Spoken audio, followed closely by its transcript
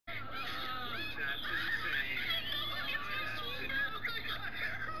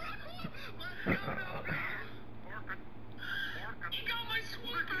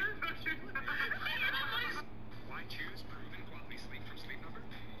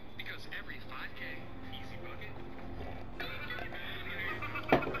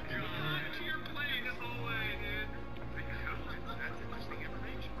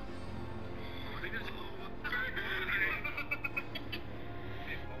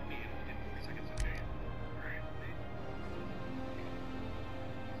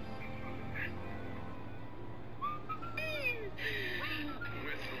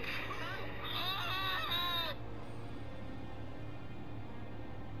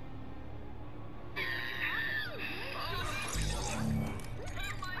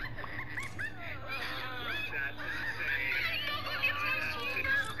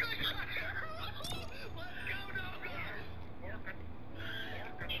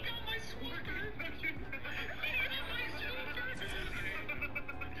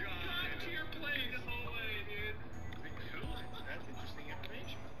your place. Cool. That's interesting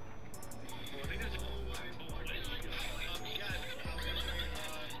information. Well, I think there's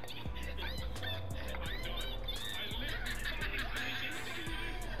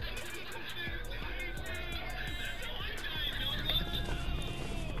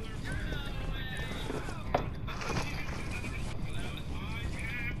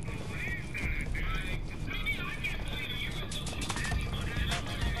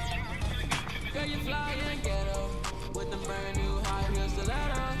Girl, you fly and ghetto with them brand new high heel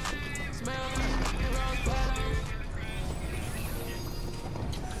stilettos. Smell like rose petals.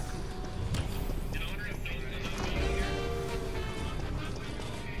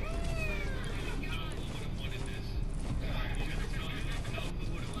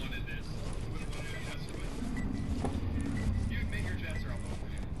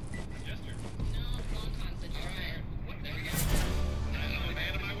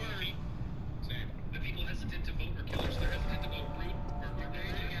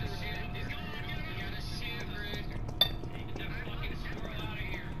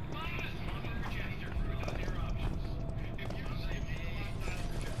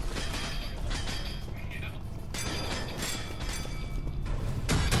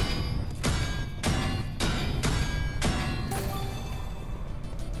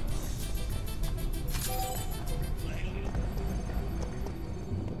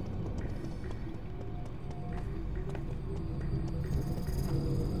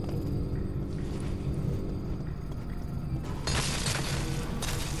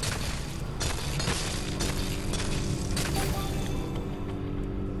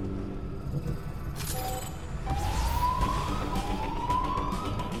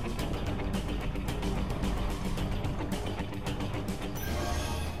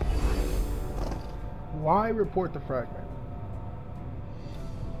 Why report the fragment?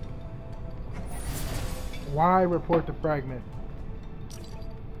 Why report the fragment?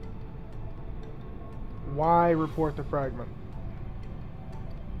 Why report the fragment?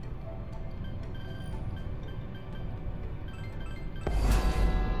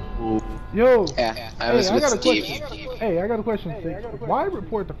 Yo! Yeah, I was with Steve. Hey, I got a question. Why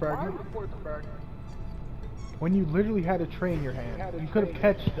report the fragment? When you literally had a tray in your hand, you could have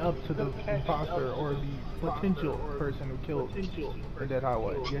catched up to the imposter or the potential person who killed the dead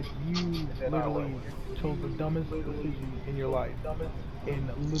highway. Yet you literally chose the dumbest decision in your life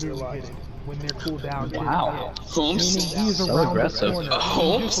and literally hit it when they're cooled down. Wow. Holmes? So aggressive.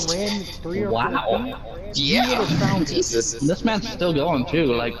 Holmes? Wow. Yeah. Jesus. This man's still going too.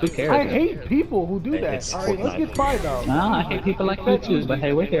 Like, who cares? I hate people who do that. Alright, let's get 5 out. No, I hate people like you too, but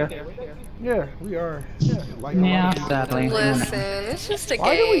hey, we're here. Yeah, we are. Yeah, like sadly. Listen, it's just a game.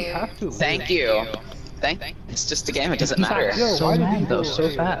 Why do we have to? Thank you. It's just a game, it doesn't matter. Yo, So why do mad, people, though, so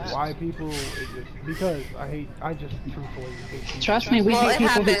fast. Why people, because I just truthfully hate people. Trust me, we Well, hate it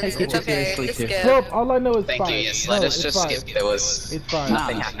people who happens. take people It's okay. seriously Just too. skip. Nope, all I know is Thank 5. you, yes, let us just skip. There was It's 5.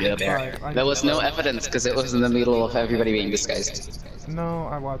 nothing Nah, happened there. Fine. There was no evidence because it was in the middle of everybody being disguised. No,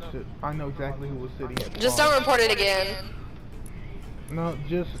 I watched it. I know exactly who was sitting at the Just bar. don't report it again. No,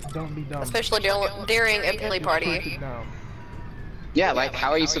 just don't be dumb. Especially during a play Just party. push it down. Yeah, like,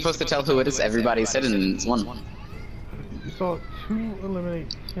 how are you supposed to tell who it is? Everybody said it and it's one. You saw 2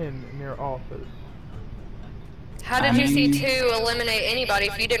 eliminate 10 in their office. How did you see 2 eliminate anybody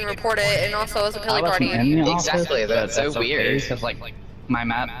if you didn't report it and also as a I play wasn't party? in the office, Exactly, that's but so weird. Because like my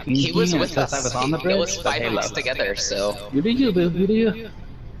map, He was with us. I was on the bridge. It was 5 but of us hey, together, so. Who do you, boo? Who do you?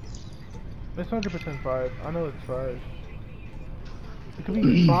 It's 100% 5. I know it's 5. It could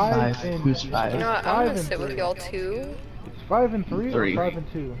be 5 Five. and Who's 5? You know what, I'm 5 gonna and sit with 3. y'all too. It's 5 and 3 or 3. 5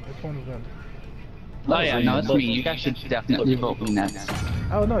 and 2. It's one of them. Oh yeah, no, it's me. You guys should definitely vote me next.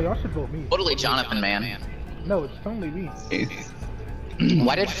 Oh no, y'all should vote me. Totally Jonathan, man. No, it's only me.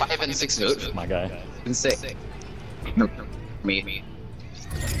 Why did 5 and 6 vote for My guy. and 6? Me.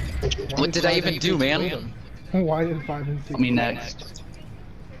 What did I even do, man? Why did 5 and 6? Me next.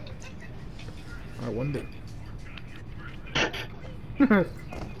 I wonder.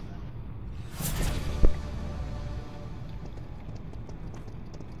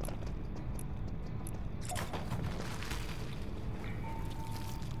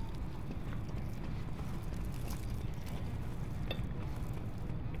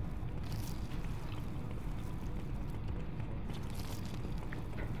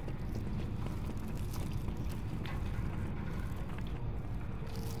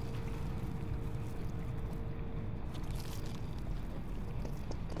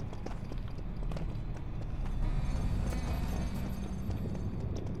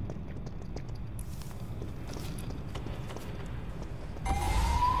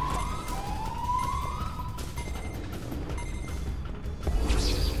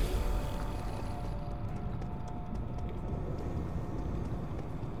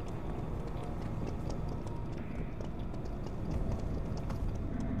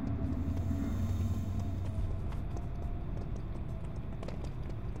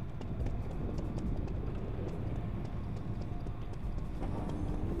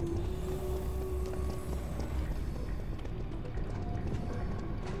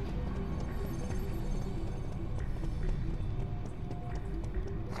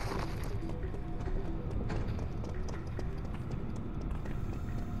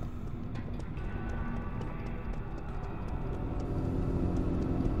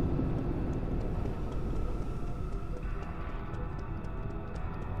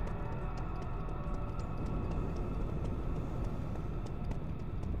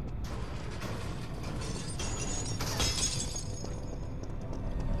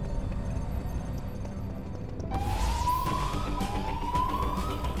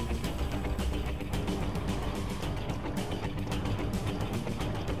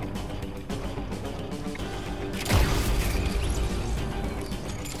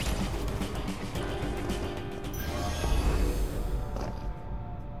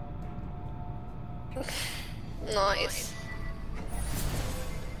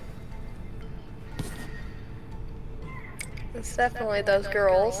 It's definitely those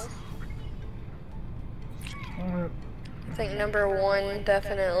girls. Alright, I think number 1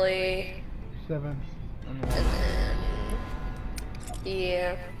 definitely. 7. And then,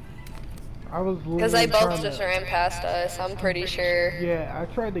 yeah. I was Because they literally both trying just to, ran past us, I'm pretty sure. yeah, I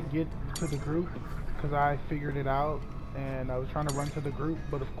tried to get to the group because I figured it out, and I was trying to run to the group,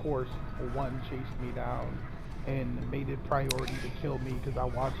 but of course, one chased me down and made it priority to kill me because I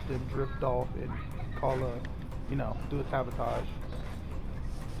watched him drift off and call a, you know, do a sabotage.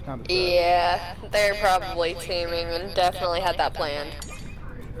 It's kind of sad. Yeah, they're probably teaming and definitely had that planned.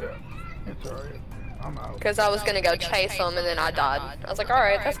 It's alright. I'm out. Because I was gonna go chase them and then I died. I was like,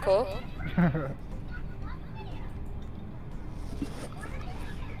 alright, that's cool.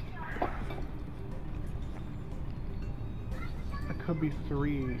 It could be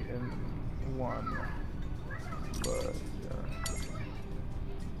 3 and 1, but yeah.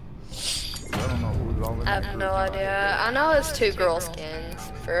 I don't know who's all in I that have group no now. idea. I know it's 2 girl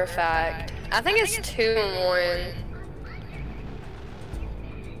skins, for a fact. I think it's 2 and 1.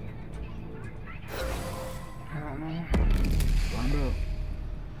 I don't know. Find out.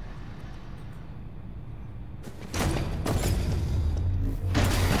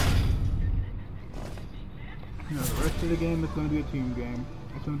 You know, the rest of the game is going to be a team game.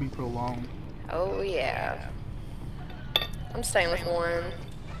 It's going to be prolonged. Oh yeah. I'm staying with 1.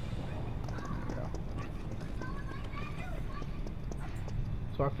 Yeah.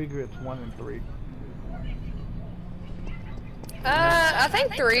 So I figure it's 1 and 3. I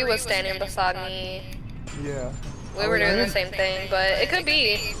think 3 was standing beside me. Yeah. We were doing the same thing, but it could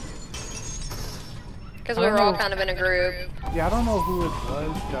be. Because we I don't were all know. kind of in a group. Yeah, I don't know who it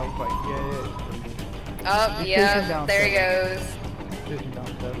was, but I was like, yeah. Oh, He's taking yeah, down there he 7. goes. Taking down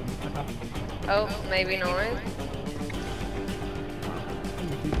 7. Oh, maybe not.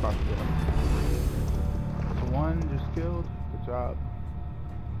 He's about to get him. So 1 just killed. Good job.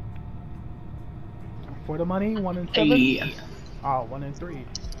 For the money, 1 and 7. Hey. Oh, 1 and 3.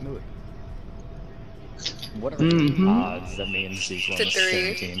 Knew it. What are the odds that me and Zeke won To the 3.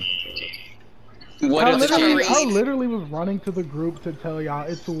 same team? What I are the literally, chances? I literally was running to the group to tell y'all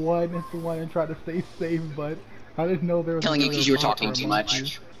it's 1, and try to stay safe, but I didn't know there was. Telling you another because you were imposter talking too amongst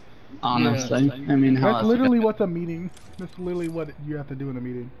much. you. Honestly, I mean, how That's else literally could- what's a meeting. That's literally what you have to do in a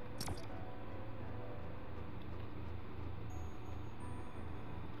meeting.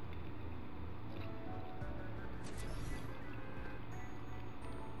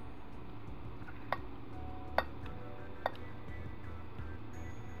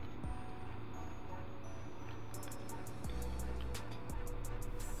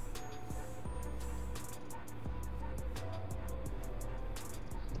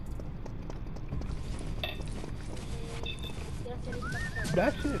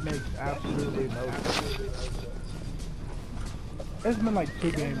 That shit makes absolutely no sense. It's been like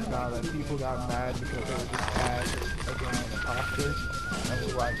 2 games now that people got mad because they were just tagged again an imposter. And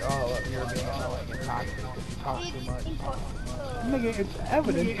was like, oh, you're being annoying and toxic because you talk too much. Nigga, it's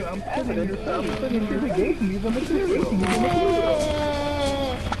evidence that I'm sitting here saying you really gave me the material.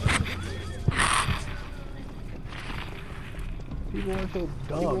 People weren't so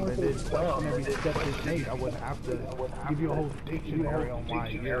dumb and didn't question every step they take. I wouldn't have to give you a whole dictionary on why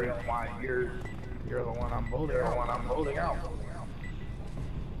you're the one I'm voting out.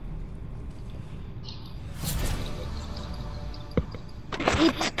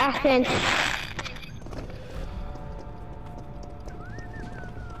 It's Athens.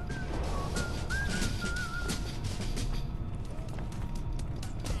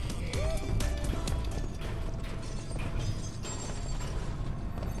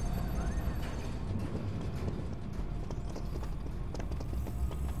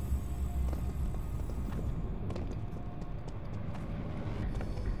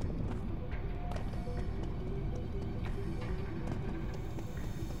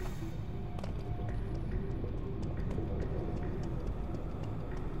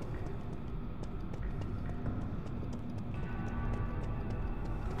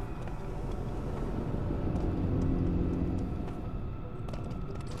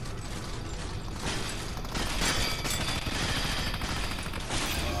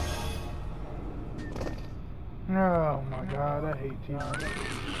 Oh my god, I hate teamers.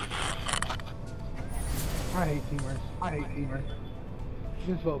 I hate teamers.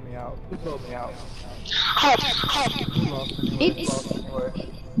 Just vote me out. We lost anyway. It's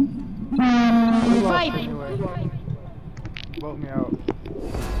We lost 5. anyway. Vote me out.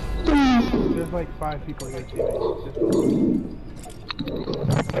 There's like 5 people here teaming. Just vote me.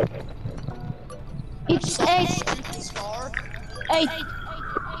 It's 8. 8.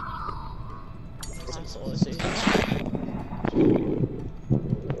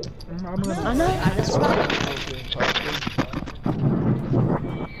 I'm gonna. I know. I just want.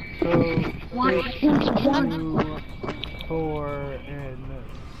 So, 2, 4, and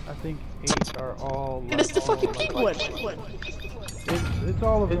I think 8 are all. And it's the fucking pink one. It's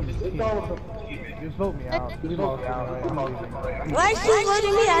all of them. Just vote me out. We lost anyway. I'm leaving. Why is she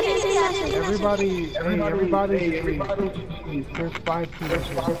voting me? I didn't say nothing. Everybody, please. There's 5 people.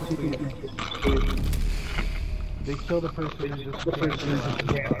 They kill the person and just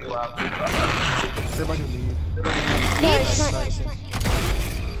everybody leave. No, it's not.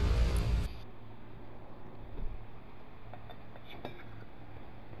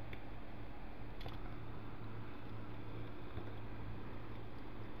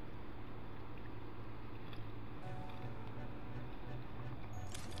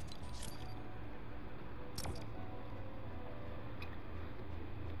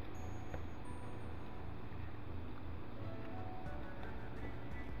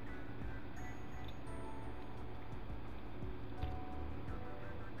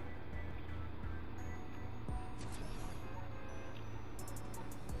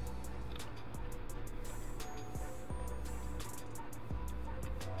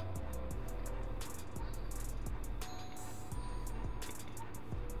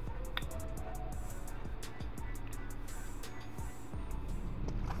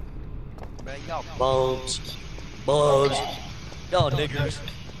 Y'all bugs. Bugs. Y'all niggers.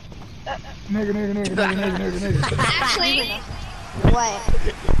 Nigger. Actually, What?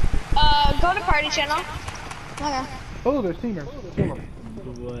 go to party channel. Okay. Oh, there's teamers. Kill them.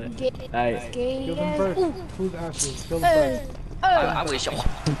 What? Hey. Kill them first. Who's Ashley? Kill them first. I wish y'all.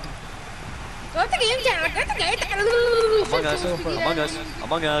 Go to the game channel. Go to the game channel. Among us. Kill them first.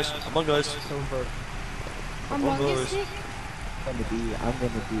 Among Us. I'm gonna be.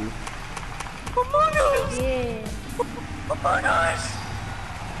 Yeah.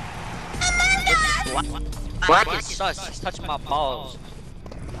 Black is sus. He's touching my balls.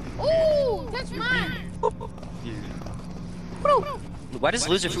 Ooh, that's mine. Why does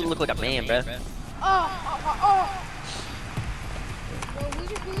loser fruit look like a man, bruh? Oh. Bro,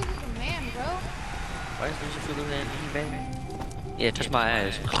 Loser Fruit is a man, bro. Why does loser fruit look like a man? Yeah, touch my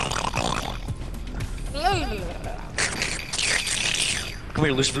ass. Come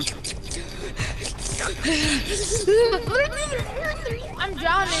here, loser fruit. I'm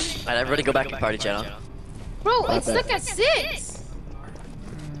drowning. Alright, everybody go back to the party channel. Bro, it's stuck at 6.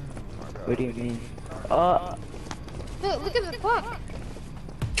 What do you mean? Look at the clock.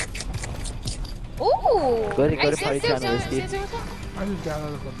 Ooh. Go to party channel, Whiskey. I just got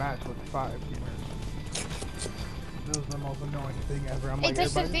out of a match with 5 teamers. This was the most annoying thing ever. I'm Hey, like,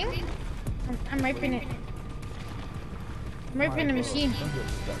 touch the everybody- thing. I'm raping it. I'm raping the machine.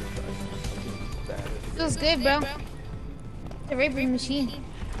 Feels good, bro. The raping machine.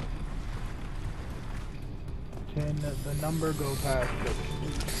 Can the number go past it?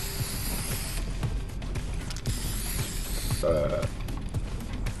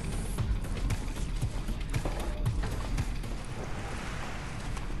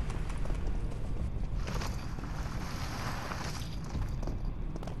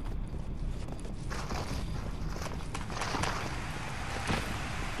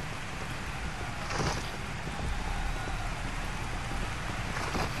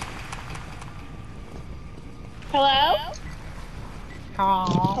 Hello?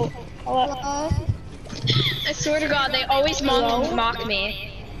 Oh. Hello? I swear to God, they always mock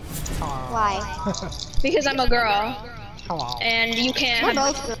me. Why? Because I'm a girl. Hello. And you We're can't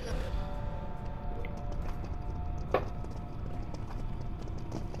have... both good.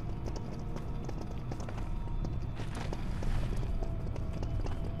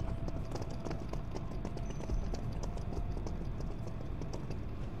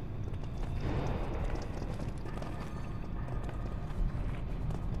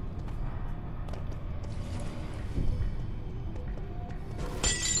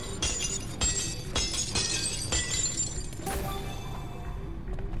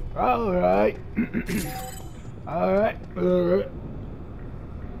 Alright. Alright.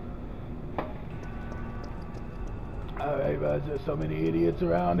 Alright, guys, there's so many idiots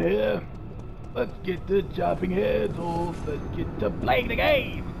around here. Let's get to chopping heads off. Let's get to playing the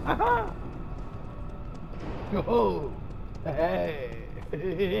game. Haha. Oh. Hey.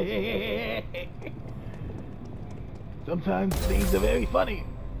 Sometimes things are very funny.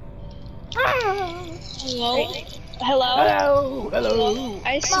 Hello? Hello. Hello.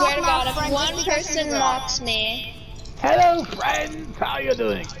 I swear to God, if one person mocks me... Hello, friends. How you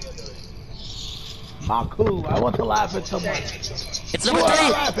doing? Mock who? I want to laugh at someone. It's number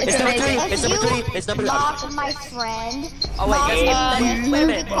 3! It's number 3! It's number 3! It's number 3! Mock my friend. Oh wait, wait a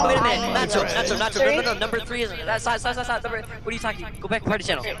minute. my Nacho, friend. Nacho. No, number 3 is stop. Number. What are you talking? Go back to party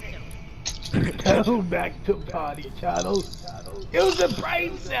channel. Go back to party channel. Use the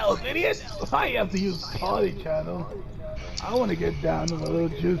brain cells, idiot! I have to use party channel. I want to get down to my little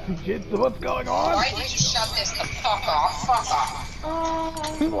juicy shit. So what's going on? Why did you shut this the fuck off? Fuck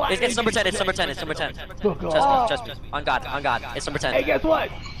off. It's number 10. It's number 10. It's number 10. Fuck off. Trust me. On God. It's number 10. Hey, guess what?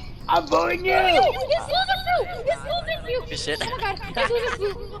 I'm voting you! It's loser fruit! It's loser fruit! Good shit. Oh my god, it's loser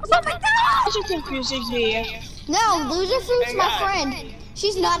fruit! Oh my god! You're confusing me. No, loser fruit's my friend.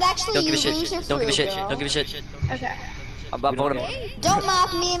 She's not actually Don't give a you, loser shit. fruit. Don't give a shit. girl. Don't give a shit. Okay. I'm voting him. Don't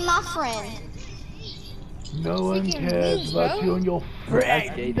mock me and my friend. No one Freaking cares weak, about bro. you and your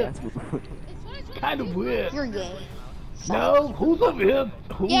friend. That's Kind of weird. You're gay. No, who's over here?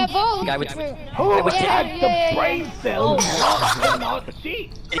 Who? Yeah, vote. Guy with- Who Yeah, attacked the brain cells? Not she.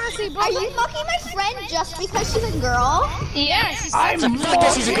 Honestly, bro, Are you fucking my friend just because she's a girl? yes. I'm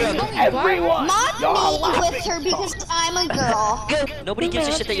she's a girl. mocking everyone. Mock You're me laughing. with her because I'm a girl. Nobody gives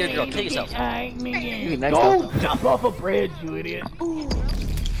a shit that you're a girl. Kill yourself. Don't jump off a bridge, you idiot.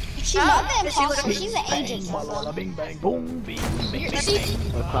 She's not the imposter, she's an agent. Bang, bing, bang, boom, bing, bing, bing, She-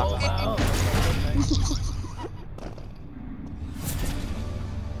 bang.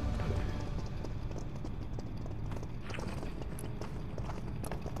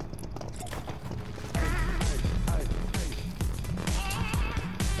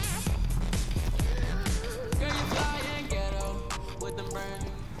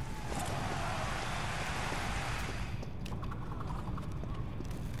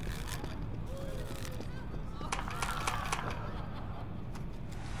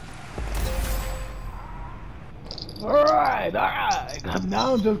 Alright.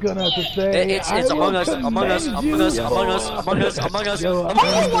 Now I'm just gonna have to say It's I Among will Us. Among Us. commend Among you Us. for- Among Us. Among Us. Among Us. Yo, Among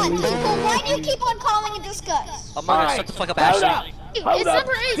Hey, Us. what, people, why do you keep on calling it discuss? Among Us. Shut the fuck up, Ashley. It's Hold up.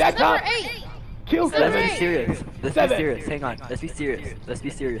 number 8. Jack It's number up. 8. Kill It's number seven. 8. Serious. Let's Seven. be serious. Hang on. Let's be serious. Let's be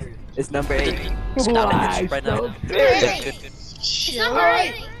serious. It's number 8. Stop Why it right so now. serious? It's number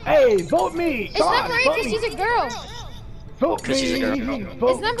 8. Hey, vote me. It's Come on, number 8 vote because me. she's a girl. Vote 'Cause she's a girl. me. Vote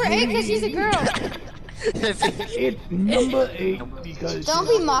It's number 8 because she's a girl. It's number 8 because Don't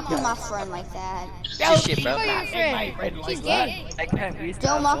be mocking my friend like that. She's shit, bro. Fuck your friend. She's gay. I can't please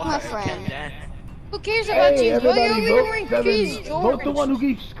Don't mock my I friend. can't dance. Who cares about Hey, you? Bro, you're everybody, over vote wearing 7. trees, Vote the George. one who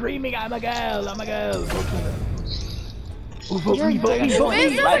keeps screaming, I'm a girl, I'm a girl. Vote for them. Oh, vote me, vote me, vote Man,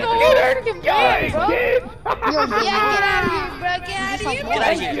 me. sounds like a whole Let's get freaking her. band, bro. Kid. You're Yeah, get out of here, bro. Get out of here. Get out of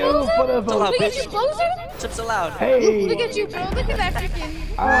Thank here. you for the vote. Look at you, poser. Chips allowed. Hey, Look at you, bro. Look at that freaking.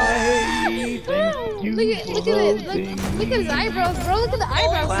 I thank you Look at for look at it. voting. Look at his eyebrows, bro. Look at the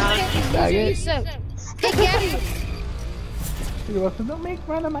eyebrows. Look at you suck. Get out of here. He goes, don't make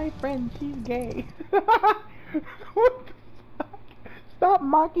fun of my friend, she's gay. What the fuck? Stop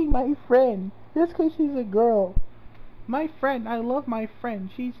mocking my friend just because she's a girl. My friend, I love my friend,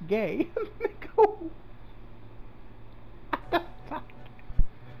 she's gay.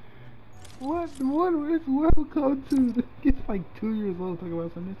 What is welcome to? It's like 2 years old talking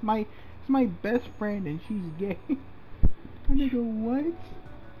about something. It's my best friend and she's gay. And they go, what?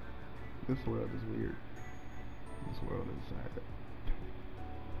 This world is weird. This world is sad.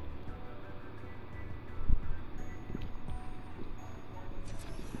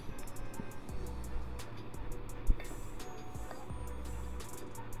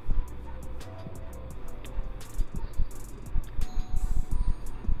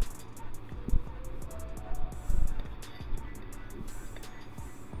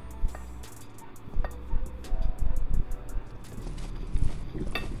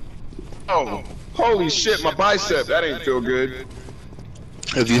 Oh, holy shit, my bicep. That ain't feel good.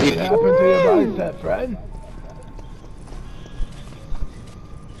 Have you What hit? happened to your bicep, friend?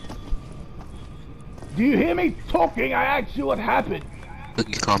 Do you hear me talking? I asked you what happened. You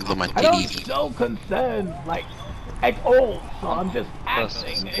compliment I don't idiot. show concern, like, at all, so I'm just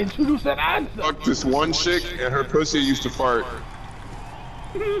asking until you said answer. Fuck this one chick and her pussy used to fart.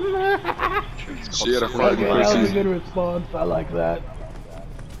 She had a fart Okay, that was a pussy. good response. I like that.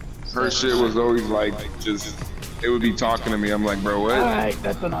 Her shit was always like, just, it would be talking to me. I'm like, bro, what? Alright,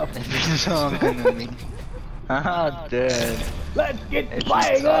 that's enough. Ah, dead. Let's get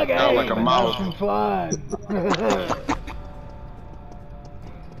playing again. Out like a and mouse. have some fun.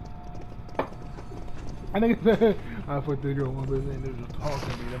 I think I put the girl on this and they're just talking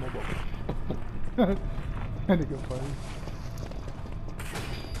to me. I think it's funny.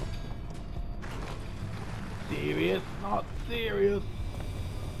 Serious, not serious.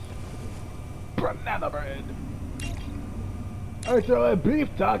 banana bread. I saw a beef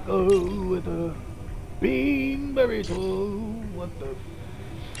taco with a bean burrito. What the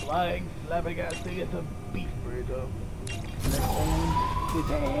flying flabbergasting? It's a beef burrito.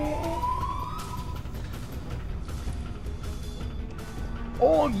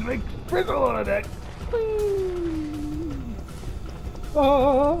 Orange McFrizzle on it.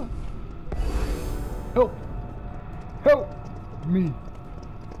 Ah! Help! Help me!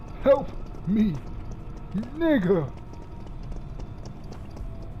 Help me, nigga!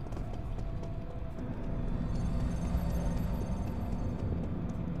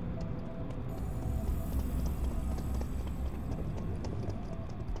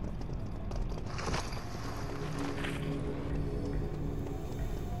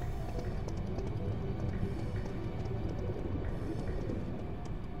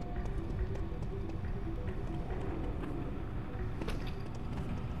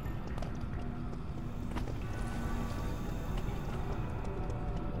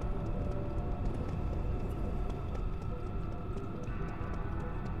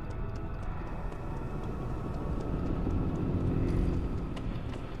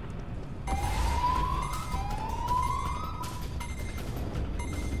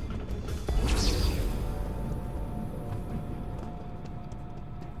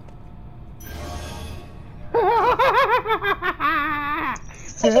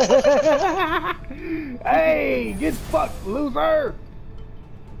 Hey, get fucked, loser!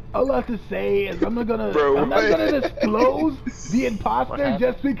 All I have to say is I'm not gonna disclose the imposter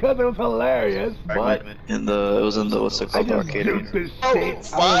just because it was hilarious, but it was in the what's it called, arcade. Oh,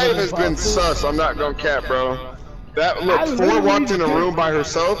 5 has been sus. I'm not gonna cap, bro. That look, 4 walked in a room by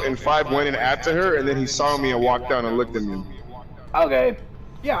herself, and 5 went in after her, and then he saw me and walked down and looked at me. Okay,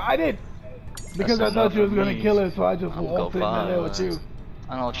 yeah, I did. Because I thought you was gonna kill her, so I just walked in there with you.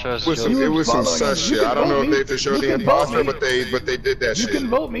 I don't trust you. It was some sus shit. I don't know if they showed the imposter, but they did that shit. You can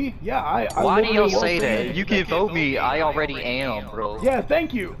vote me. Yeah, I Why do you say that? You can vote me. I already am, bro. Yeah,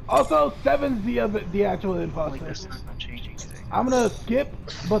 thank you. Also, 7's the actual imposter. I'm gonna skip,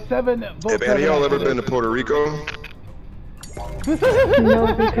 but 7 vote. Have any of y'all ever been to Puerto Rico?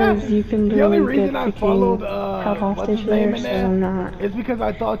 No, because you can the only really reason get I followed what's his name in there, so I'm not. Is because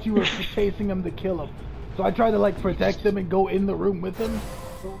I thought you were chasing him to kill him. So I tried to like protect him and go in the room with him,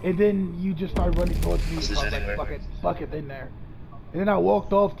 and then you just started running towards me. So I was like, fuck it in there. And then I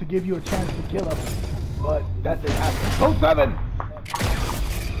walked off to give you a chance to kill him, but that didn't happen. Vote 7!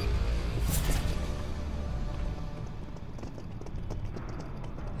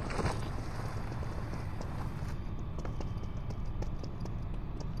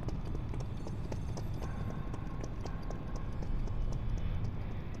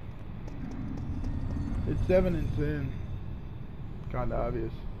 It's 7 and 10. Kinda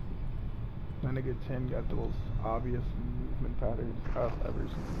obvious. That nigga 10 got the most obvious movement patterns I've ever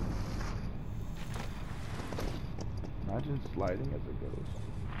seen. Imagine sliding as it goes.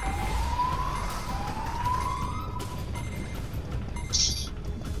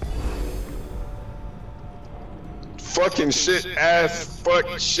 Fucking shit, ass,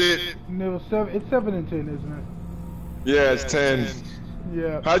 fuck shit. No, it's 7 and 10, isn't it? Yeah, it's 10.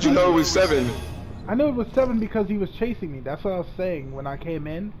 Yeah. How'd you know it was 7? I know it was 7 because he was chasing me. That's what I was saying when I came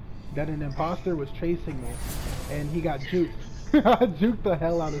in. That an imposter was chasing me, and he got juked. I juked the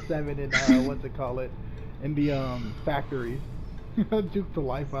hell out of 7 in what's it call it, in the factory. I juked the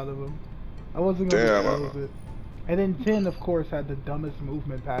life out of him. I wasn't gonna close it. And then 10, of course, had the dumbest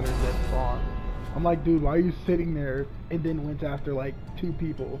movement patterns that spawned. I'm like, dude, why are you sitting there? And then went after like 2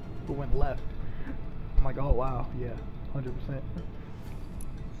 people who went left. I'm like, oh wow, yeah, 100%.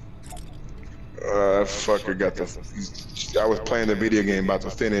 Fucker got the. I was playing the video game about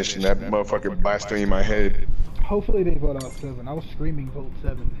to finish, and that motherfucker blasted me in my head. Hopefully they vote out 7. I was screaming vote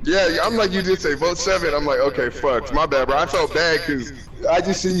 7. Yeah, I'm like, you did say vote 7. I'm like, okay, fuck, my bad, bro. I felt bad because I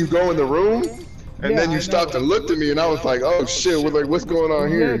just seen you go in the room, and then you stopped and looked at me, and I was like, oh shit, what's going on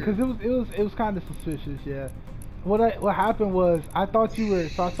here? Yeah, because it was kind of suspicious. Yeah. What happened was I thought you were.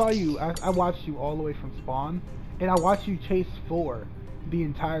 So I saw you. I watched you all the way from spawn, and I watched you chase 4 the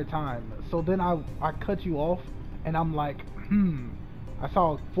entire time. So then I cut you off, and I'm like, I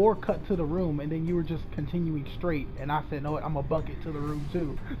saw 4 cut to the room, and then you were just continuing straight, and I said, no, I'm gonna buck it to the room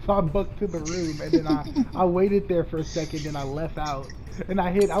too. So I bucked to the room, and then I waited there for a second, then I left out, and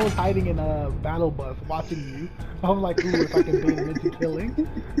I was hiding in a battle bus watching you. I was like, ooh, if I can bait him into killing.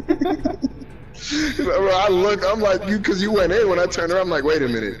 I look, I'm like, because you went in. When I turned around, I'm like, wait a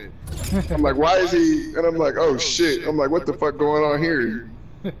minute. I'm like, why is he? And I'm like, oh shit. I'm like, what the fuck going on here?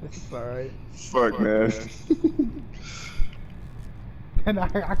 It's alright. Fuck, man. And I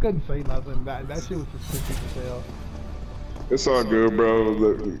couldn't say nothing. That shit was suspicious as hell. It's all good, bro.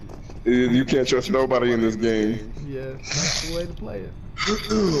 Look, you can't trust nobody in this game. Yeah, that's the way to play it.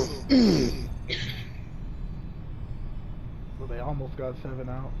 Well, they almost got 7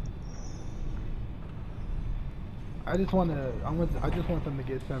 out. I just want them to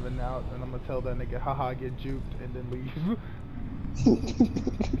get 7 out, and I'm gonna tell that nigga, haha, get juked, and then leave.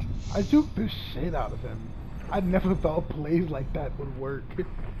 I juked the shit out of him. I never thought plays like that would work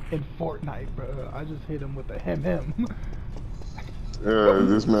in Fortnite, bro. I just hit him with a hem.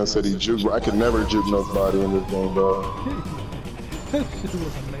 This man said he juked. I could never juke nobody in this game, bro. That shit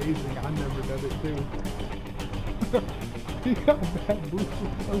was amazing. I never done it too. He got that boost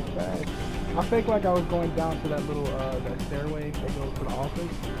so fast. I fake like I was going down to that little that stairway that goes to the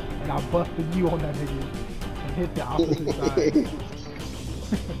office, and I busted you on that nigga and hit the opposite side.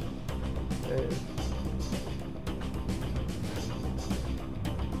 Yeah.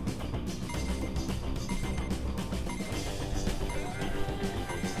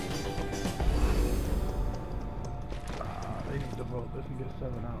 They need to vote this and get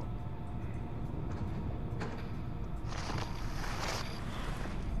 7 out.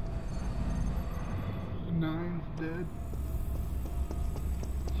 Nine's dead.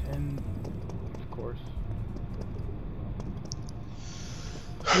 10, of course.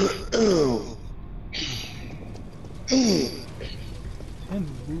 10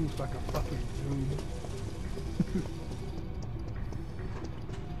 moves like a fucking dude.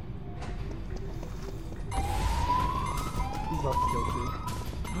 He's about to kill too.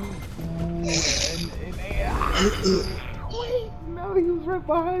 Wait, no, he was right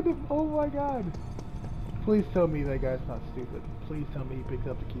behind him. Oh my god. Please tell me that guy's not stupid. Please tell me he picked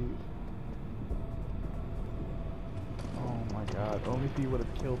up the keys. Oh my god. Only if he would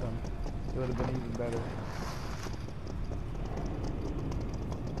have killed him, it would have been even better.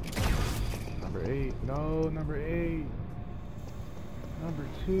 Number 8. No, number 8. Number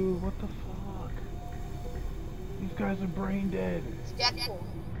 2. What the fuck? These guys are brain dead.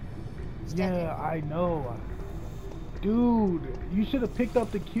 Yeah, I know. Dude, you should have picked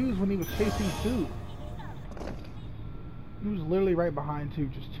up the cues when he was chasing 2. He was literally right behind 2,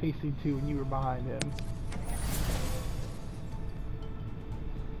 just chasing 2, and you were behind him.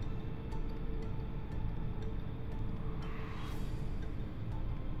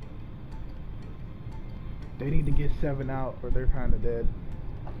 They need to get 7 out, or they're kind of dead.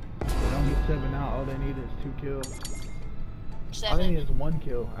 If they don't get 7 out, all they need is 2 kills. 7. All they need is 1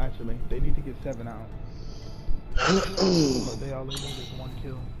 kill, actually. They need to get 7 out. But all they need is 1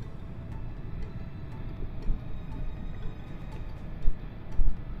 kill.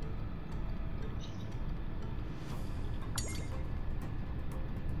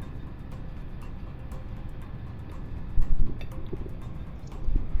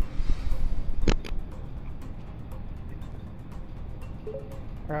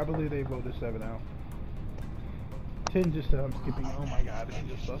 Probably they voted 7 out. 10 just said I'm skipping. Oh my god,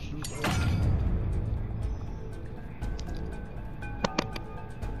 he just busted his way.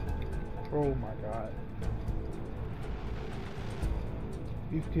 Oh my god.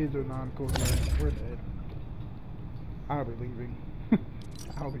 These kids are non-coherent. We're dead. I'll be leaving.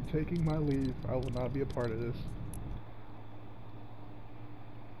 I'll be taking my leave. I will not be a part of this.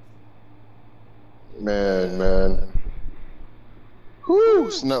 Man. Whew,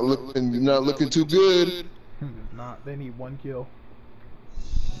 it's not looking too good. Not. They need 1 kill.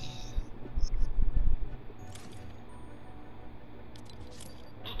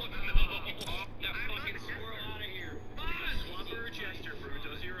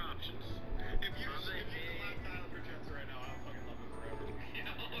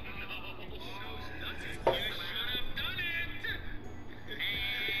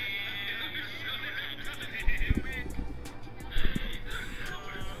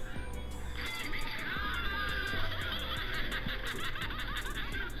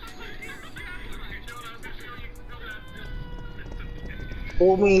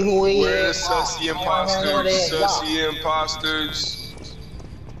 We're the sussy imposters, sussy imposters.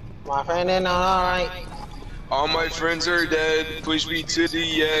 My friend ain't alright. All my friends are dead, push me to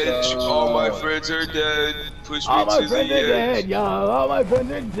the edge. All my friends are dead, push me to the edge. Yo. All my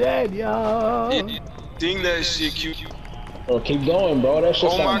friends are dead, yo. Yeah, ding that shit, cute. Oh, keep going, bro. That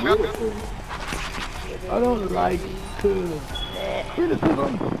shit sounds beautiful. I don't like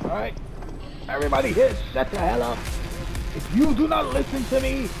criticism, alright? Everybody here, shut the hell up. If you do not listen to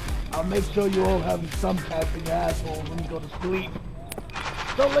me, I'll make sure you all have some passing assholes when you go to sleep.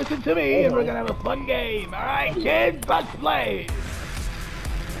 So listen to me, and we're gonna have a fun game. Alright, kids, let's play!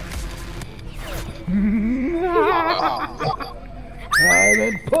 I'm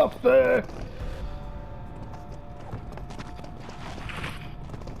inposter.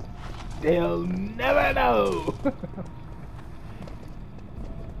 They'll never know.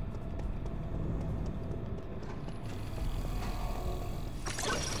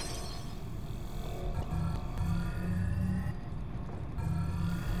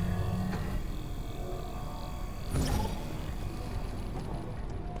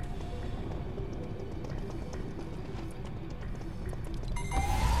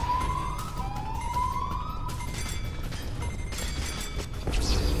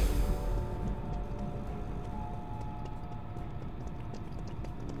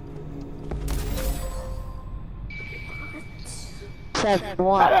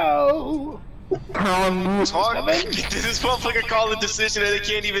 Hello! Talk. Did this motherfucker call a decision and they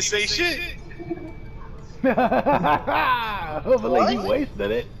can't even say shit? Hopefully he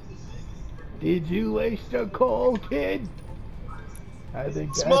wasted it. Did you waste your call, kid? I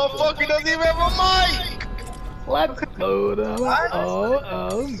think this motherfucker doesn't even have a mic! Let's load him up.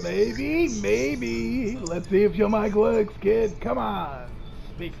 Oh, maybe. Let's see if your mic works, kid. Come on.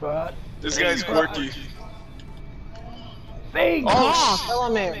 Speak for us. This guy's quirky. Sing! Oh,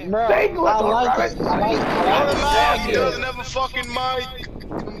 element, bro. Sing, I like it. I like He doesn't have a fucking mic.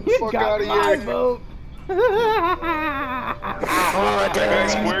 You Fuck got out of my here. vote. That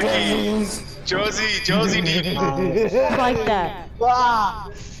guy's quirky. Josie need Like that. Are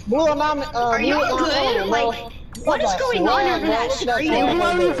you good? Like, what is going on over that screen? Who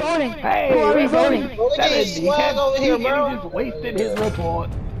are we voting? Hey, Who are we voting? Look at his swag over here, bro. He just wasted his report.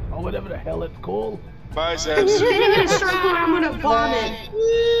 Or whatever the hell it's called. Bye, I'm Sam. spinning in a circle and I'm gonna vomit.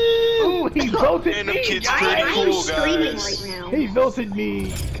 Ooh, he voted And them me. kids I pretty am cool, screaming guys. right now. He voted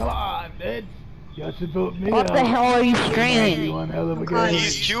me. Come on, man. You should vote me. What the hell are you screaming? One hell of a God. game.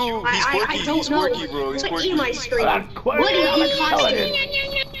 He's cute. He's I quirky. don't He's know. quirky, bro. He's What quirky. am I screaming? I'm What quirky. are I'm you intelligent.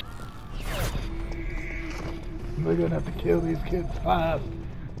 We're gonna have to kill these kids fast.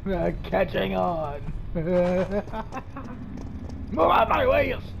 We're catching on. Move out my way,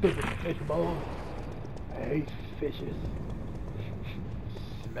 you stupid fish ball. I hate fishes.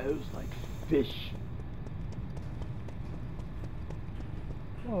 Smells like fish.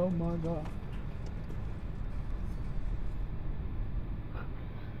 Oh my god.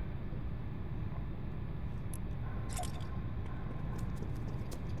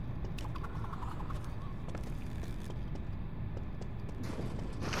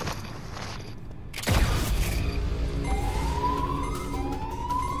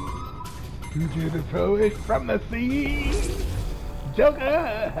 You to throw it from the sea.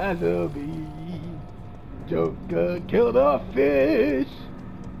 Joker has a bee. Joker killed a fish.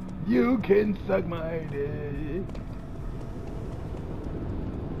 You can suck my dick.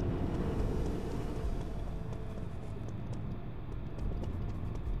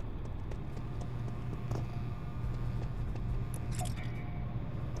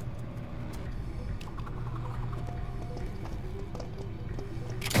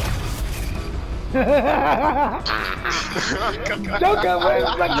 Joker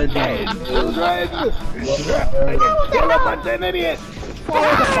wins again, children! Kill a bunch of idiots!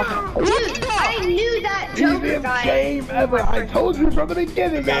 Dude, I knew that Joker Easiest guy. game ever! I told you from the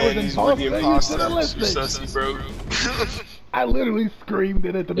beginning I was imposter, you should have listened! Sussy, bro. I literally screamed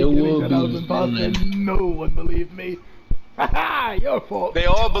it at the beginning that I was imposter and no one believed me. Haha, your fault! They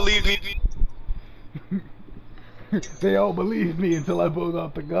all believe me. They all believed me until I pulled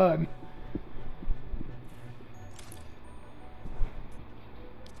out the gun.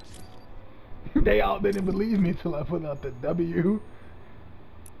 They all didn't believe me till I put out the W.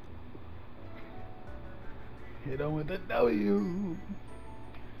 Hit him with the W.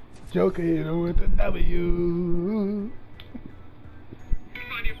 Joker hit him with the W.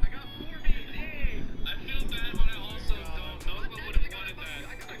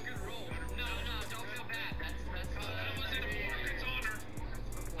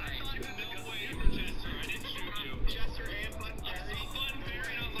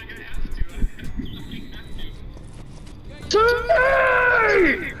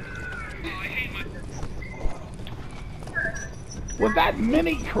 Was that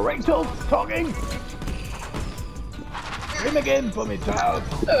Mini Kratos talking? Scream again for me, child.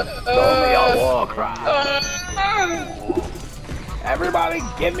 Show me a war cry. Everybody,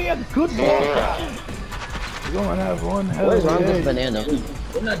 give me a good war cry. You're gonna have one hell of a day. Banana?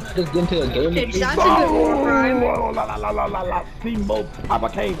 We're not just into a game. That's a good war cry. Oh, la la la la la la. Steamboat Papa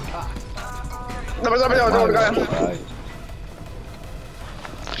Cave.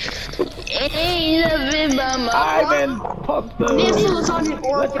 I'm imposter. This was on an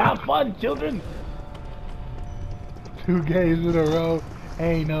Let's orca. have fun, children. 2 games in a row.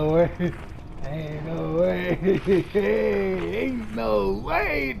 Ain't no way. Ain't no way. Ain't no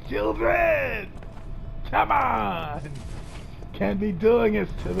way, children. Come on. Can't be doing this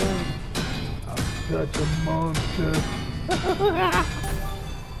to them. I'm such a monster.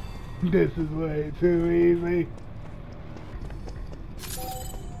 This is way too easy.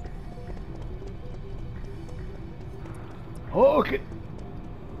 Hork it.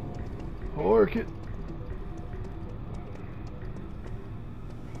 Hork it.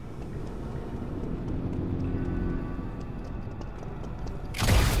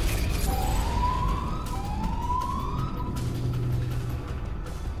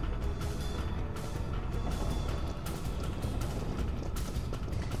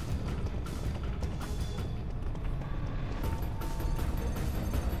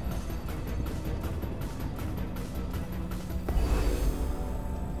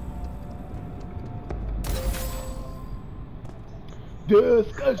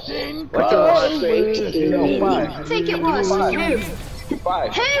 Discussion. What I think it was. Who?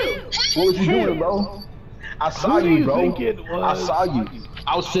 Five. Who? What was you doing, bro? I saw Who do you, you bro. think it was? I saw you.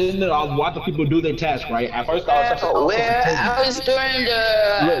 I was sitting there, I was watching people do their task, right? At first I was like, Where I was doing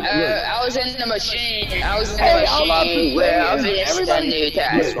the, I was in the machine. I was in the machine where I finished the new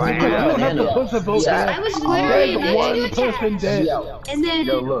task, right? You don't have to push a vote down. I was literally There's one next to a person task. dead. And then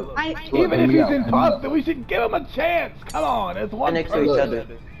Even if he's imposter, we should give him a chance. Come on, it's one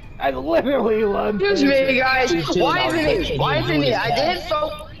person. I literally love Excuse me, guys. Why isn't it? Why isn't it? I didn't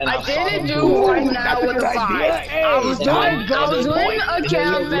vote. I didn't do right now with the 5. I was doing a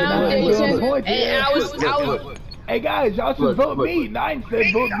camp foundation, and I was. Hey guys, y'all should vote me. 9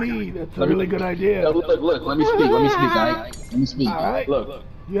 said vote me. That's a really good idea. look, let me speak, guys. Let me speak. All right. Look.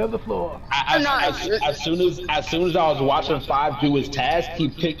 You have the floor. As soon as I was watching 5 do his task, he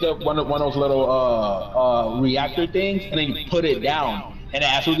picked up one of those little reactor things and then he put it down. And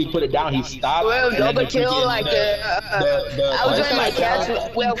as soon as he put it down, he stopped. Well, double kill like I was doing my task. I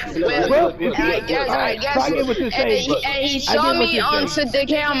guess. And he saw me onto the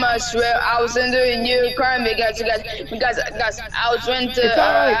cameras where I was in the new crime because I was in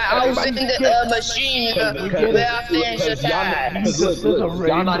the machine where I finished the task.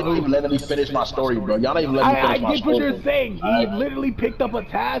 Y'all not even letting me finish my story, bro. Y'all not even letting me finish my story. I get what you're saying. He literally picked up a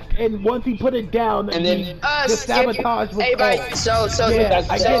task, and once he put it down, and then the sabotage was everybody. Yeah,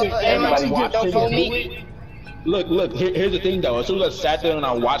 I get it. Everybody just for me. Look, here's the thing though. As soon as I sat there and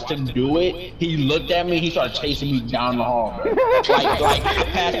I watched him do it, he looked at me, he started chasing me down the hall, bro. like I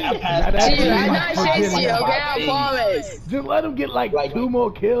passed. I'm not chasing you, okay? I promise. Just let him get like 2 more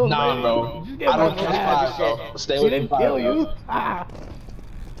kills, nah, man. bro. Just get I don't more kill 5, bro. Stay he with didn't 5, kill bro. you. Ah.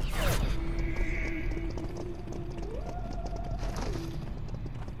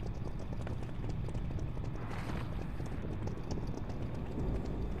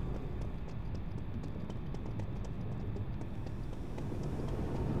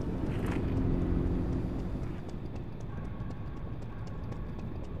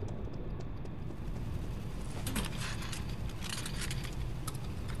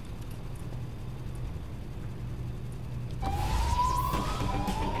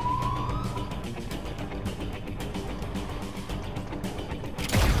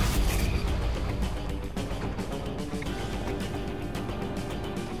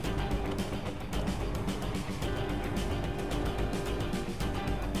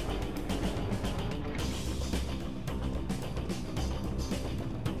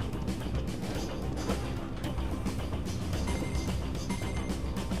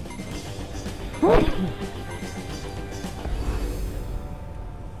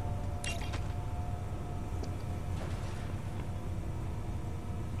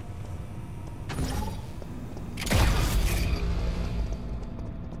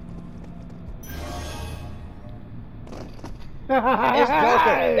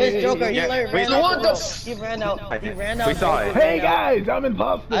 It's Joker. He ran out. He ran out. We saw it. Hey guys, I'm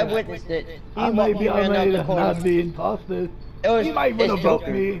imposter. I witnessed it. I might be not the imposter. He might want to vote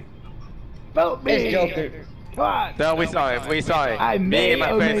me. Vote me. It's Joker. Come on. No, we saw it. We saw it. I may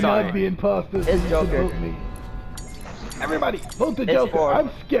or may not be imposter. It's Joker. Vote me. Everybody, vote the Joker. I'm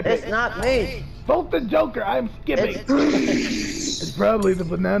skipping. It's not me. Vote the Joker. I'm skipping. It's probably the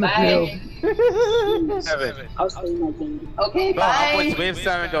banana peel. 7. I'll say my game. Okay, Bro, I was with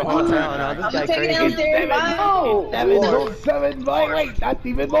 7 the whole time. No, this guy crazy. 7, wait, that's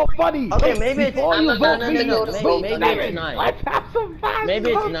even more funny. Okay, maybe it's before you vote me, vote maybe 7. it's 9. Let's have some fun.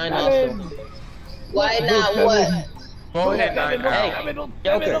 Maybe it's 9 also. Why not? What? Vote at 9 now.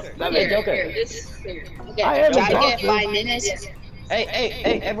 Joker. Hey, Joker. Okay, try to get 5 minutes.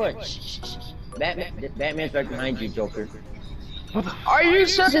 Hey, everyone. Shh. Batman's right behind you, Joker. Are you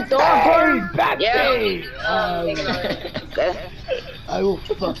such a dog? Yeah. I will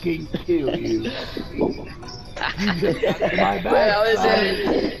fucking kill you. My bad. Well,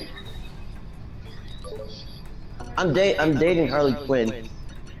 listen. I'm dating Harley Quinn.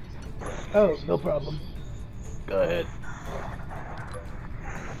 Oh, no problem. Go ahead.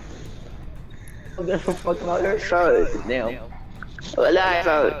 I'm gonna fuck about her Charlotte now. Well, I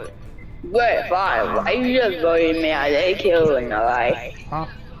vote. Wait, fine. Why you just voting me out? They killing me, like. Huh?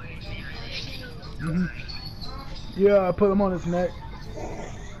 Yeah, I put him on his neck.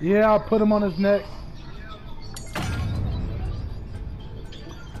 Yeah, I put him on his neck.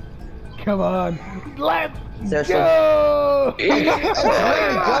 Come on. Let's go! This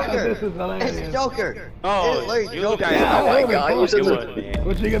is hilarious. It's Joker. Oh, you guys. Oh my God, you're such a...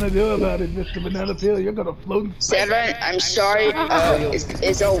 What you gonna do about it, Mr. Banana Peel? You're gonna float in space. 7, I'm sorry,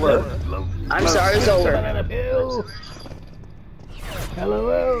 it's over. I'm sorry, it's over. Banana Peel!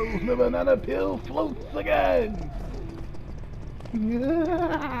 Hello, the Banana Peel floats again!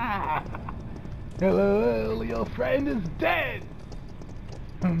 Hello, your friend is dead!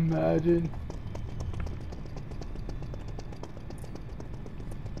 Imagine.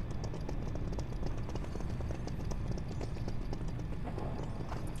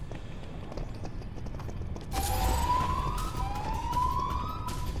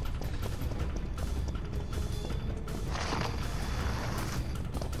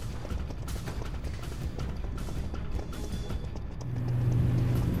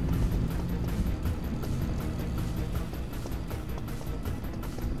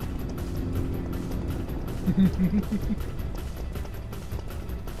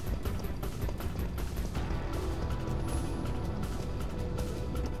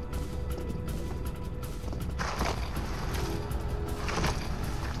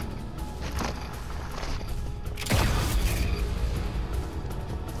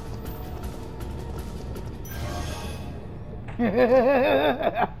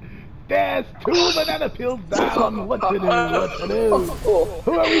 There's 2 banana peels down. What to do? What to do?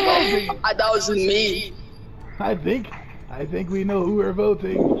 Who are we voting? I thought it was me. I think we know who we're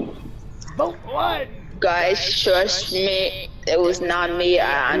voting. Vote one. Guys, trust me. It was not me.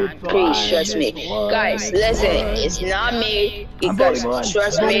 Please trust me. Guys, listen. It's not me. Because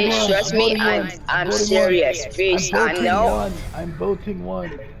trust me. I'm serious. Please, I know. I'm voting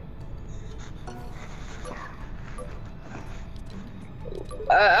one.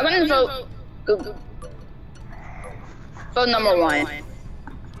 I'm gonna vote. Vote number 1.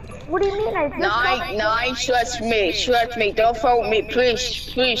 What do you mean? Nine, trust me. Don't vote me, please,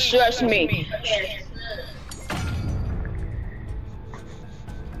 trust me.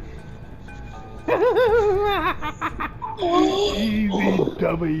 Easy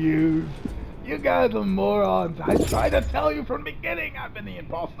W's. You guys are morons. I tried to tell you from the beginning I've been the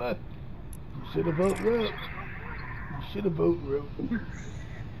imposter. You should have voted Rope. You should have voted Rope.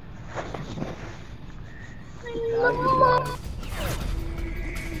 What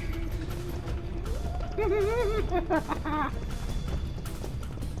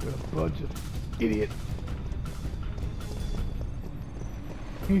a bunch of idiots.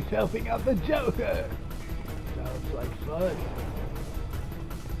 He's helping out the Joker. Sounds like fun.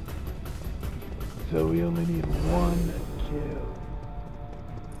 So we only need 1 kill.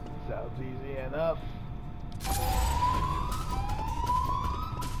 Sounds easy enough.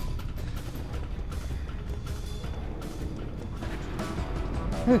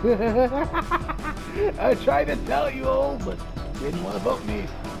 I tried to tell you all, but didn't want to vote me.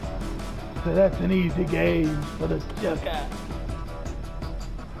 So that's an easy game for the Joker.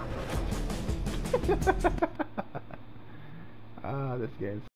 This game's